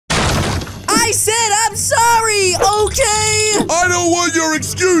I said I'm sorry, okay? I don't want your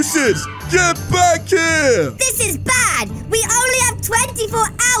excuses. Get back here. This is bad. We only have 24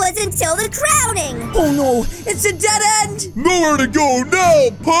 hours until the crowning. Oh no, it's a dead end. Nowhere to go now,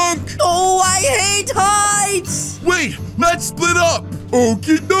 punk. Oh, I hate heights. Wait, let's split up.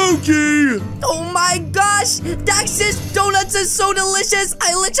 Okie dokie. Oh my gosh, Dax's donuts are so delicious.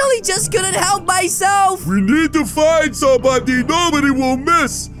 I literally just couldn't help myself. We need to find somebody nobody will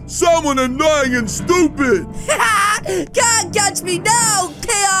miss. Someone annoying and stupid. Can't catch me now,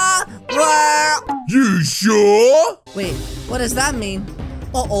 Kia. You sure? Wait, what does that mean?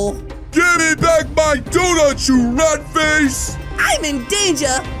 Uh-oh. Give me back my donut, you rat face. I'm in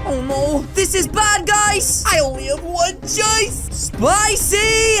danger. Oh no, this is bad, guys. I only have one choice.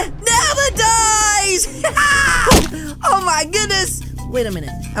 Spicy never dies. Oh my goodness. Wait a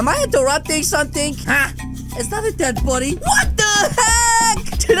minute. Am I interrupting something? Huh? Is that a dead body? What the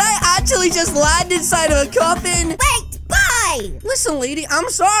heck? Did I actually just land inside of a coffin? Wait, bye. Listen, lady, I'm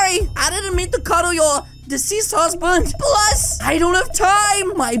sorry. I didn't mean to cuddle your deceased husband. Plus, I don't have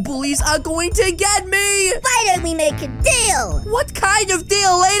time. My bullies are going to get me. Why don't we make a deal? What kind of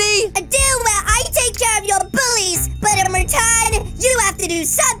deal, lady? A deal where I take care of your bullies, but in return, you have to do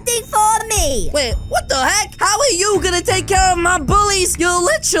something for me. Wait, what the heck? How are you gonna take care of my bullies? You're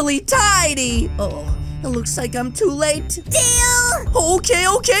literally tiny. Uh-oh. It looks like I'm too late. Deal?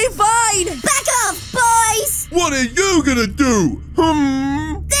 Okay, fine. Back off, boys. What are you gonna do?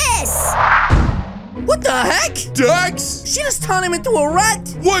 This. What the heck? Dax? She just turned him into a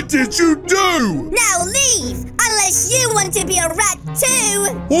rat. What did you do? Now leave, unless you want to be a rat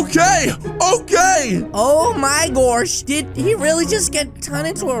too. Okay. Oh my gosh. Did he really just get turned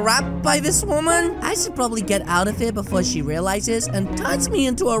into a rat by this woman? I should probably get out of here before she realizes and turns me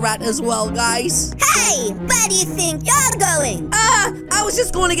into a rat as well, guys. Hey, where do you think you're going? I was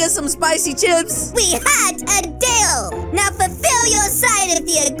just going to get some spicy chips. We had a deal. Now fulfill your side of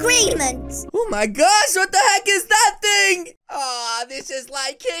the agreement. Oh my gosh, what the heck is that thing? Aw, this is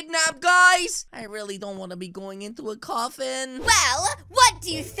like kidnap, guys. I really don't want to be going into a coffin. Well, what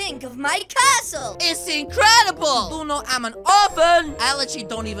do you think of my castle? It's incredible. You know, I'm an orphan. I literally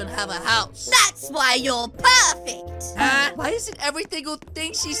don't even have a house. That's why you're perfect. Huh? Why is it every single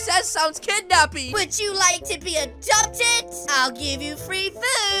thing she says sounds kidnappy? Would you like to be adopted? I'll give you free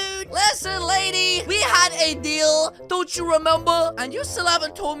food. Listen, lady, we had a deal. Don't you remember? And you still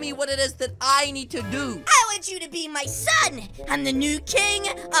haven't told me what it is that I need to do. I want you to be my son. I'm the new king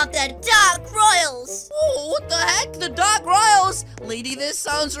of the Dark Royals. Oh, what the heck? The Dark Royals? Lady, this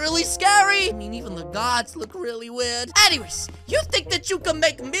sounds really scary. I mean, even the gods look really weird. Anyways, you think that you can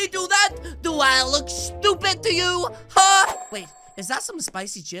make me do that? Do I look stupid to you? Huh? Wait, is that some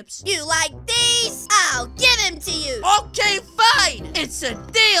spicy chips? You like these? I'll give them to you. Okay, fine. It's a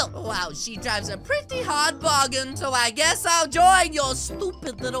deal. Wow, she drives a pretty hard bargain. So I guess I'll join your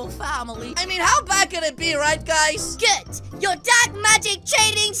stupid little family. I mean, how bad can it be, right, guys? Good. Your dark magic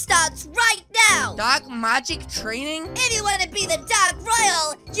training starts right now. Dark magic training? If you want to be the Dark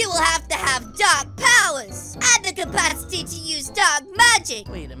Royal, you will have to have dark powers and the capacity to use dark magic.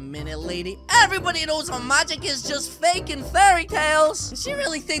 Wait a minute, lady. Everybody knows how magic is just fake and fairy tales. Does she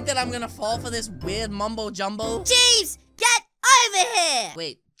really think that I'm gonna fall for this weird mumbo jumbo? Jeeves, get over here.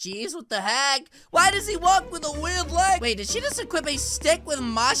 Wait, Jeeves, what the heck? Why does he walk with a weird leg? Wait, did she just equip a stick with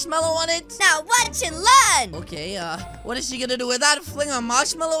marshmallow on it? Now watch and learn. Okay, what is she gonna do with that? Fling a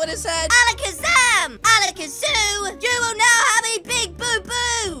marshmallow at his head? Alakazam! Alakazoo! You will now have a big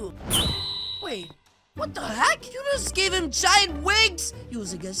boo-boo! Wait, what the heck? You just gave him giant wings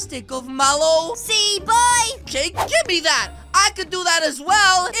using a stick of mallow? See, boy? Okay, give me that! I could do that as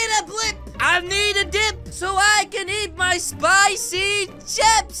well in a blip! I need a dip so I can eat my spicy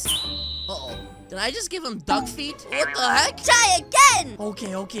chips! Uh-oh. Did I just give him duck feet? What the heck? Try again!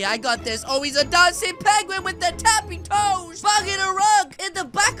 Okay, I got this. Oh, he's a dancing penguin with the tappy toes! Bugging a rug in the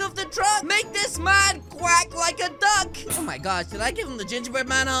back of the truck! Make this man quack like a duck! Oh my gosh, did I give him the gingerbread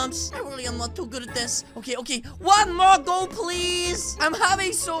man arms? I really am not too good at this. Okay, one more go, please! I'm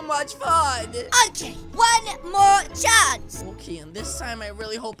having so much fun! Okay, one more chance! Okay, and this time I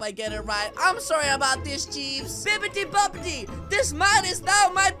really hope I get it right. I'm sorry about this, Jeeves. Bibbity boppity! This man is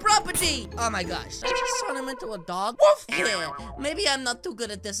now my property! Oh my god. Should I just turn him into a dog? Woof! Yeah, maybe I'm not too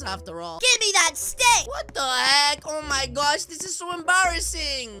good at this after all. Give me that stick! What the heck? Oh my gosh, this is so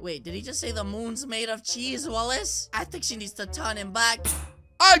embarrassing. Wait, did he just say the moon's made of cheese, Wallace? I think she needs to turn him back.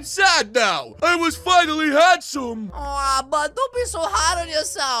 I'm sad now. I was finally handsome. Aw, bud, don't be so hard on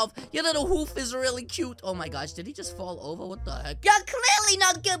yourself. Your little hoof is really cute. Oh my gosh, did he just fall over? What the heck? You're clearly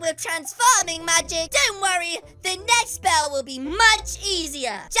not good with transforming magic. Don't worry, the next spell will be much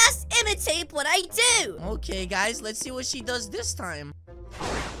easier. Just imitate what I do. Okay, guys, let's see what she does this time.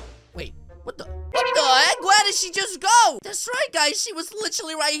 Wait, what the heck? Where did she just go? That's right, guys. She was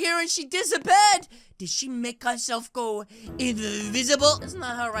literally right here and she disappeared. Did she make herself go invisible? Isn't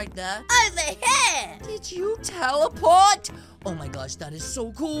that her right there? Over here. Did you teleport? Oh my gosh, that is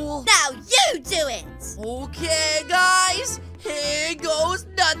so cool. Now you do it. Okay, guys. Here goes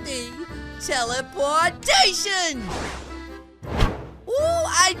nothing. Teleportation. Ooh,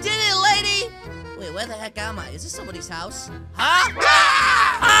 I did it, lady. Wait, where the heck am I? Is this somebody's house? Huh?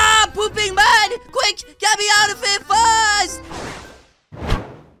 Ah, pooping mud! Quick, get me out of here fast!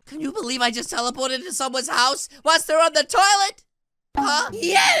 Can you believe I just teleported to someone's house whilst they're on the toilet? Huh?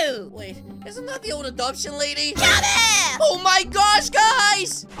 You! Wait, isn't that the old adoption lady? Come here! Oh my gosh,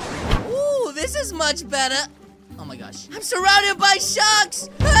 guys! Ooh, this is much better. Oh my gosh. I'm surrounded by sharks!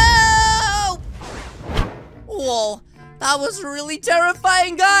 Help! Whoa. That was really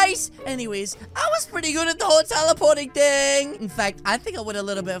terrifying, guys. Anyways, I was pretty good at the whole teleporting thing. In fact, I think I went a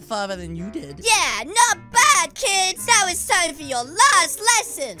little bit further than you did. Yeah, not bad, kids. Now it's time for your last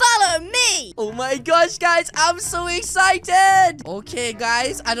lesson. Follow me. Oh my gosh, guys, I'm so excited. Okay,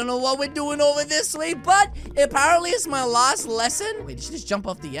 guys, I don't know what we're doing over this way, but apparently it's my last lesson. Wait, did she just jump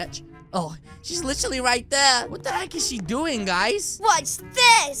off the edge? Oh, she's literally right there. What the heck is she doing, guys? Watch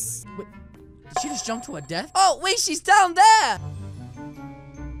this. Wait. Did she just jump to her death? Oh, wait, she's down there!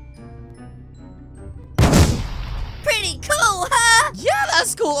 Pretty cool, huh? Yeah,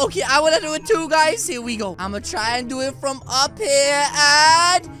 that's cool. Okay, I want to do it too, guys. Here we go. I'm gonna try and do it from up here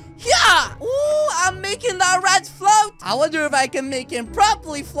and... yeah! Ooh, I'm making that rat float. I wonder if I can make him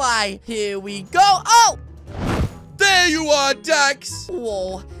properly fly. Here we go. Oh! There you are, Dax.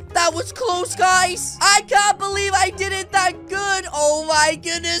 Whoa. That was close, guys. I can't believe I did it that good. Oh my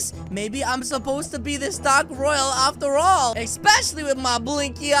goodness. Maybe I'm supposed to be this Dark Royal after all. Especially with my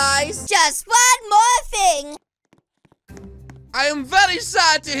blinky eyes. Just one more thing. I am very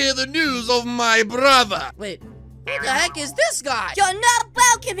sad to hear the news of my brother. Wait, who the heck is this guy? You're not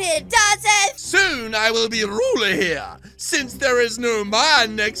welcome here, Dazeth. Soon I will be ruler here, since there is no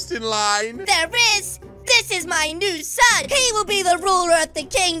man next in line. There is. This is my new son. He will be the ruler of the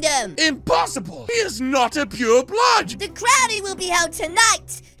kingdom. Impossible. He is not a pure blood. The crowning will be held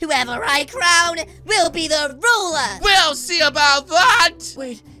tonight. Whoever I crown will be the ruler. We'll see about that.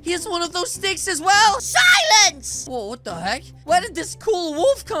 Wait, he has one of those sticks as well? Silence! Whoa, what the heck? Where did this cool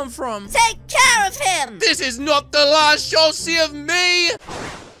wolf come from? Take care of him. This is not the last you'll see of me.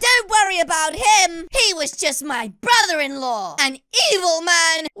 Don't worry about him. He was just my brother-in-law. An evil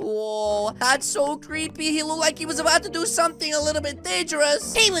man. Whoa, that's so creepy. He looked like he was about to do something a little bit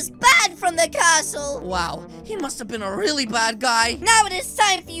dangerous. He was banned from the castle. Wow, he must have been a really bad guy. Now it is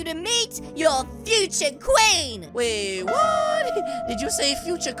time for you to meet your future queen. Wait, what? Did you say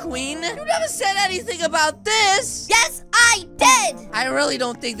future queen? You never said anything about this. Yes, I did. I really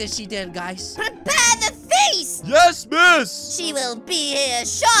don't think that she did, guys. Prepare the feast. Yes, miss. She will be here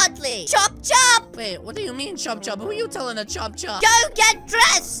shortly. Chop, chop. Wait, what do you mean, chop chop? Who are you telling to chop chop? Go get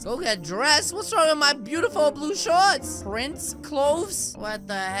dressed. Go get dressed? What's wrong with my beautiful blue shorts? Prince clothes? What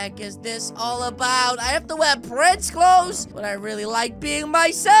the heck is this all about? I have to wear prince clothes? But I really like being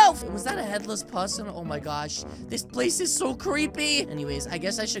myself. Was that a headless person? Oh my gosh. This place is so creepy. Anyways, I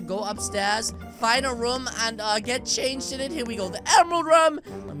guess I should go upstairs, find a room, and get changed in it. Here we go. The emerald room.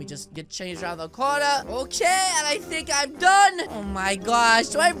 Let me just get changed around the corner. Okay, and I think I'm done. Oh my gosh.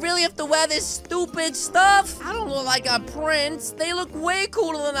 Do I really have to wear this stupid stuff? I don't look like a prince. They look way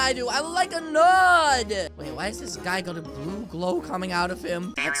cooler than I do. I look like a nerd. Wait, why is this guy got a blue glow coming out of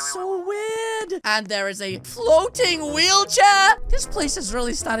him? That's so weird. And there is a floating wheelchair. This place has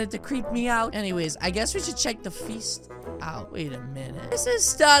really started to creep me out. Anyways, I guess we should check the feast out. Wait a minute. This is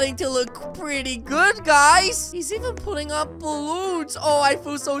starting to look pretty good, guys. He's even putting up balloons. Oh, I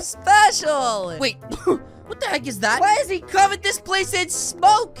feel so special. Wait. What the heck is that? Why has he covered this place in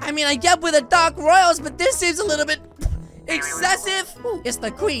smoke? I mean, I get with the Dark Royals, but this seems a little bit excessive. Ooh, it's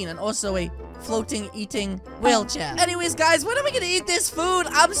the queen and also a floating eating wheelchair. Anyways, guys, when are we gonna eat this food?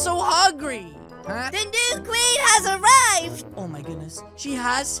 I'm so hungry. Huh? The new queen has arrived. Oh my goodness, she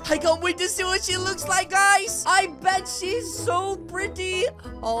has? I can't wait to see what she looks like, guys. I bet she's so pretty.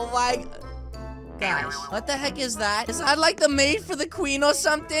 Oh my gosh, what the heck is that? Is that like the maid for the queen or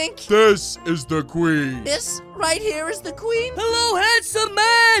something? This is the queen. This right here is the queen? Hello, handsome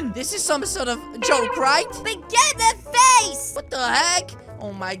man. This is some sort of joke, right? Begin the face. What the heck?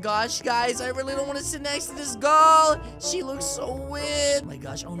 Oh my gosh, guys, I really don't want to sit next to this girl. She looks so weird. Oh my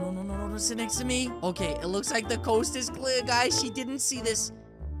gosh, oh no, don't sit next to me. Okay, it looks like the coast is clear, guys. She didn't see this.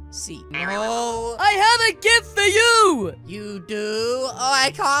 See. No. I have a gift for you. You do? Oh,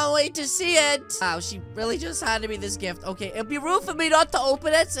 I can't wait to see it. Wow, she really just handed me this gift. Okay, it'd be rude for me not to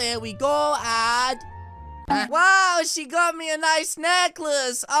open it. So here we go, and... Wow, she got me a nice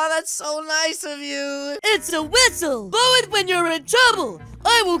necklace. Oh, that's so nice of you. It's a whistle. Blow it when you're in trouble.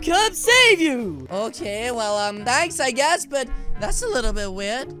 I will come save you. Okay, well, thanks, I guess, but that's a little bit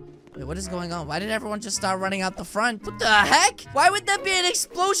weird. Wait, what is going on? Why did everyone just start running out the front? What the heck? Why would there be an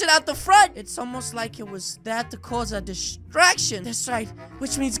explosion out the front? It's almost like it was that to cause a distraction. That's right,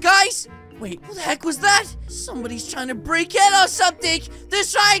 which means, guys... Wait, what the heck was that? Somebody's trying to break in or something.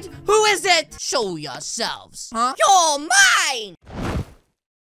 That's right. Who is it? Show yourselves. Huh? You're mine!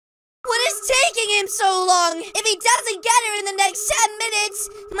 What is taking him so long? If he doesn't get her in the next 10 minutes,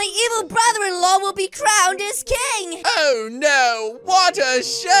 my evil brother-in-law will be crowned as king. Oh no, what a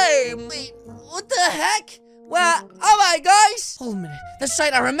shame. Wait, what the heck? Well, alright, guys. Hold a minute. That's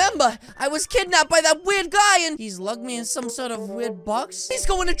right, I remember. I was kidnapped by that weird guy, and he's lugged me in some sort of weird box. He's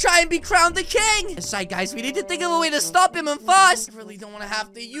going to try and be crowned the king. That's right, guys. We need to think of a way to stop him and fast. I really don't want to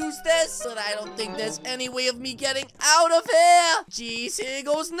have to use this, but I don't think there's any way of me getting out of here. Jeez, here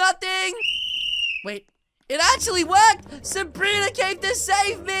goes nothing. Wait. It actually worked! Sabrina came to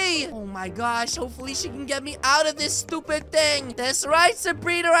save me! Oh my gosh, hopefully she can get me out of this stupid thing. That's right,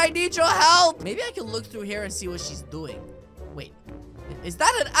 Sabrina, I need your help. Maybe I can look through here and see what she's doing. Wait, is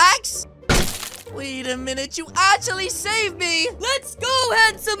that an axe? Wait a minute, you actually saved me! Let's go,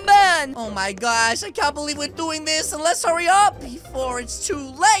 handsome man! Oh my gosh, I can't believe we're doing this, and let's hurry up before it's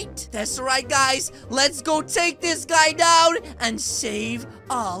too late! That's right, guys, let's go take this guy down and save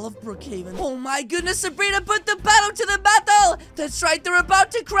all of Brookhaven. Oh my goodness, Sabrina put the battle to the metal! That's right, they're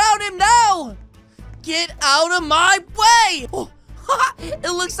about to crown him now! Get out of my way! Oh, it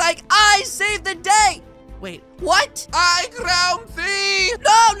looks like I saved the day! Wait, what? I crown thee!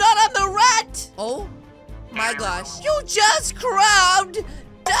 No, not on the rat! Oh my gosh. You just crowned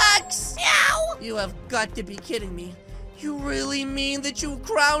Dax! Meow! You have got to be kidding me. You really mean that you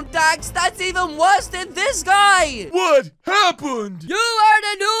crowned Dax? That's even worse than this guy! What happened? You are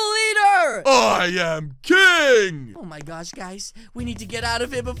the new leader! I am king! Oh my gosh, guys. We need to get out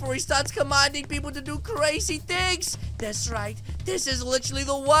of here before he starts commanding people to do crazy things. That's right. This is literally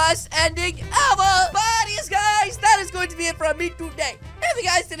the worst ending ever! But yes, guys, that is going to be it from me today. If you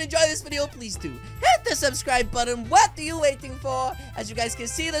guys did enjoy this video, please do hit the subscribe button. What are you waiting for? As you guys can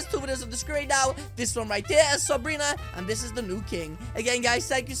see, there's 2 videos on the screen now. This one right there is Sabrina, and this is the new king. Again, guys,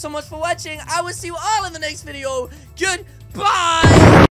 thank you so much for watching. I will see you all in the next video. Goodbye!